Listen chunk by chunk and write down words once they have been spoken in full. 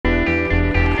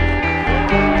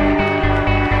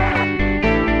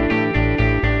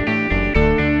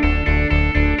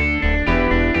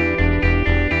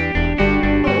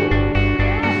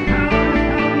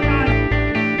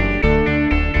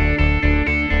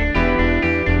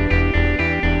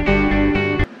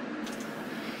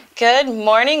Good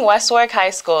morning, West Warwick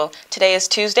High School. Today is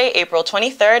Tuesday, April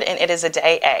 23rd, and it is a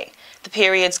day A. The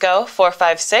periods go 4,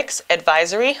 5, 6,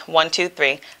 advisory 1, 2,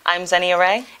 3. I'm Xenia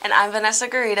Ray. And I'm Vanessa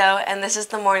Garrido, and this is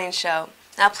the morning show.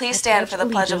 Now please stand for the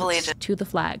Pledge of Allegiance. To the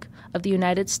flag of the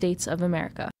United States of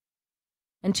America,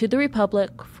 and to the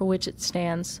republic for which it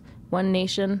stands, one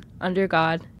nation, under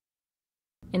God,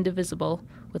 indivisible,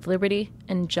 with liberty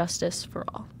and justice for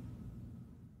all.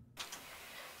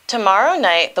 Tomorrow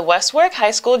night, the West Warwick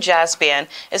High School Jazz Band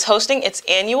is hosting its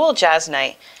annual Jazz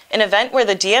Night, an event where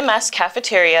the DMS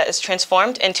cafeteria is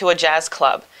transformed into a jazz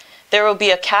club. There will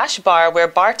be a cash bar where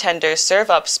bartenders serve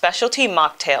up specialty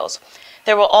mocktails.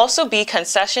 There will also be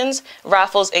concessions,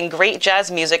 raffles, and great jazz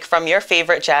music from your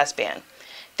favorite jazz band.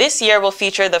 This year will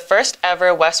feature the first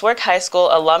ever West Warwick High School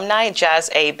Alumni Jazz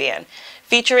A Band,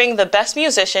 featuring the best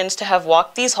musicians to have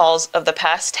walked these halls of the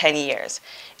past 10 years.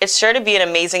 It's sure to be an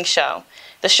amazing show.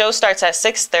 The show starts at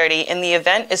 6:30 and the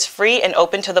event is free and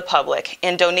open to the public,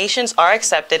 and donations are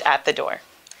accepted at the door.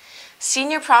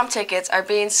 Senior prom tickets are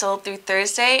being sold through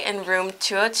Thursday in room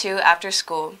 202 after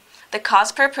school. The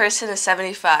cost per person is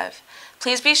 $75.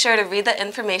 Please be sure to read the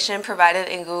information provided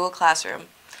in Google Classroom.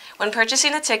 When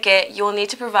purchasing a ticket, you will need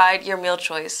to provide your meal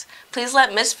choice. Please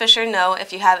let Ms. Fisher know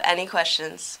if you have any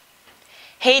questions.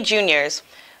 Hey juniors,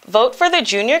 vote for the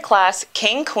junior class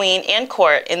King, Queen, and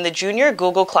Court in the Junior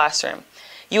Google Classroom.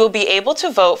 You will be able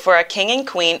to vote for a king and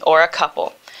queen or a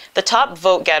couple. The top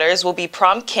vote getters will be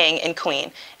prom king and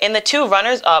queen, and the two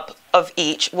runners-up of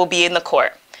each will be in the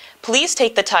court. Please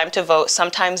take the time to vote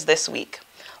sometimes this week.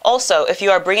 Also, if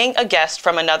you are bringing a guest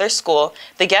from another school,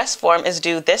 the guest form is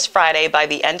due this Friday by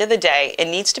the end of the day and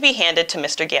needs to be handed to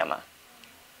Mr. Gamma.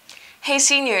 Hey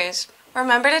seniors,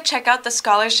 remember to check out the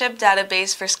scholarship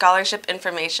database for scholarship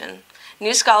information.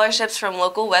 New scholarships from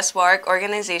local West Warwick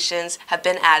organizations have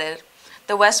been added.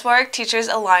 The West Warwick Teachers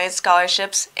Alliance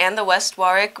Scholarships and the West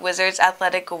Warwick Wizards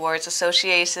Athletic Awards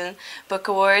Association Book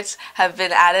Awards have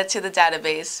been added to the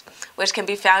database, which can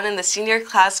be found in the senior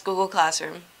class Google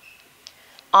Classroom.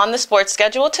 On the sports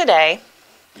schedule today,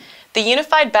 the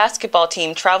Unified Basketball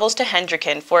Team travels to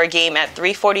Hendricken for a game at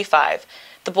 3:45.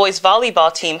 The boys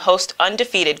volleyball team hosts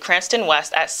undefeated Cranston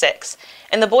West at 6,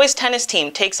 and the boys tennis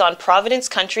team takes on Providence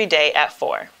Country Day at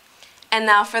 4. And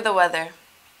now for the weather.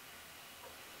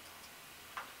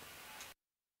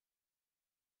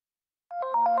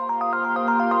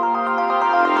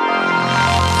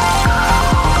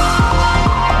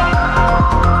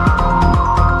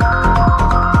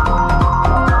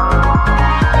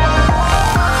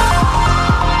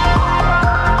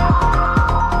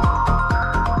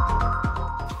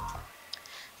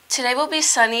 Today will be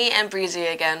sunny and breezy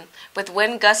again, with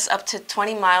wind gusts up to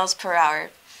 20 miles per hour.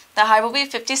 The high will be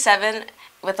 57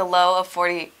 with a low of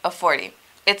 40.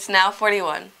 It's now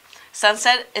 41.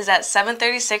 Sunset is at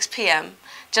 7:36 p.m.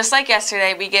 Just like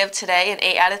yesterday, we give today an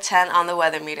 8 out of 10 on the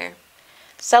weather meter.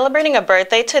 Celebrating a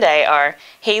birthday today are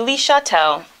Haley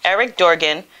Chattel, Eric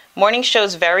Dorgan, Morning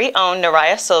Show's very own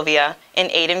Naraya Sylvia,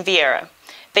 and Aiden Vieira.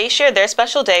 They share their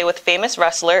special day with famous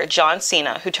wrestler John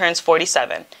Cena, who turns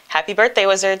 47. Happy birthday,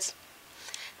 Wizards!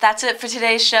 That's it for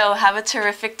today's show. Have a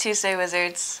terrific Tuesday,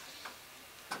 Wizards.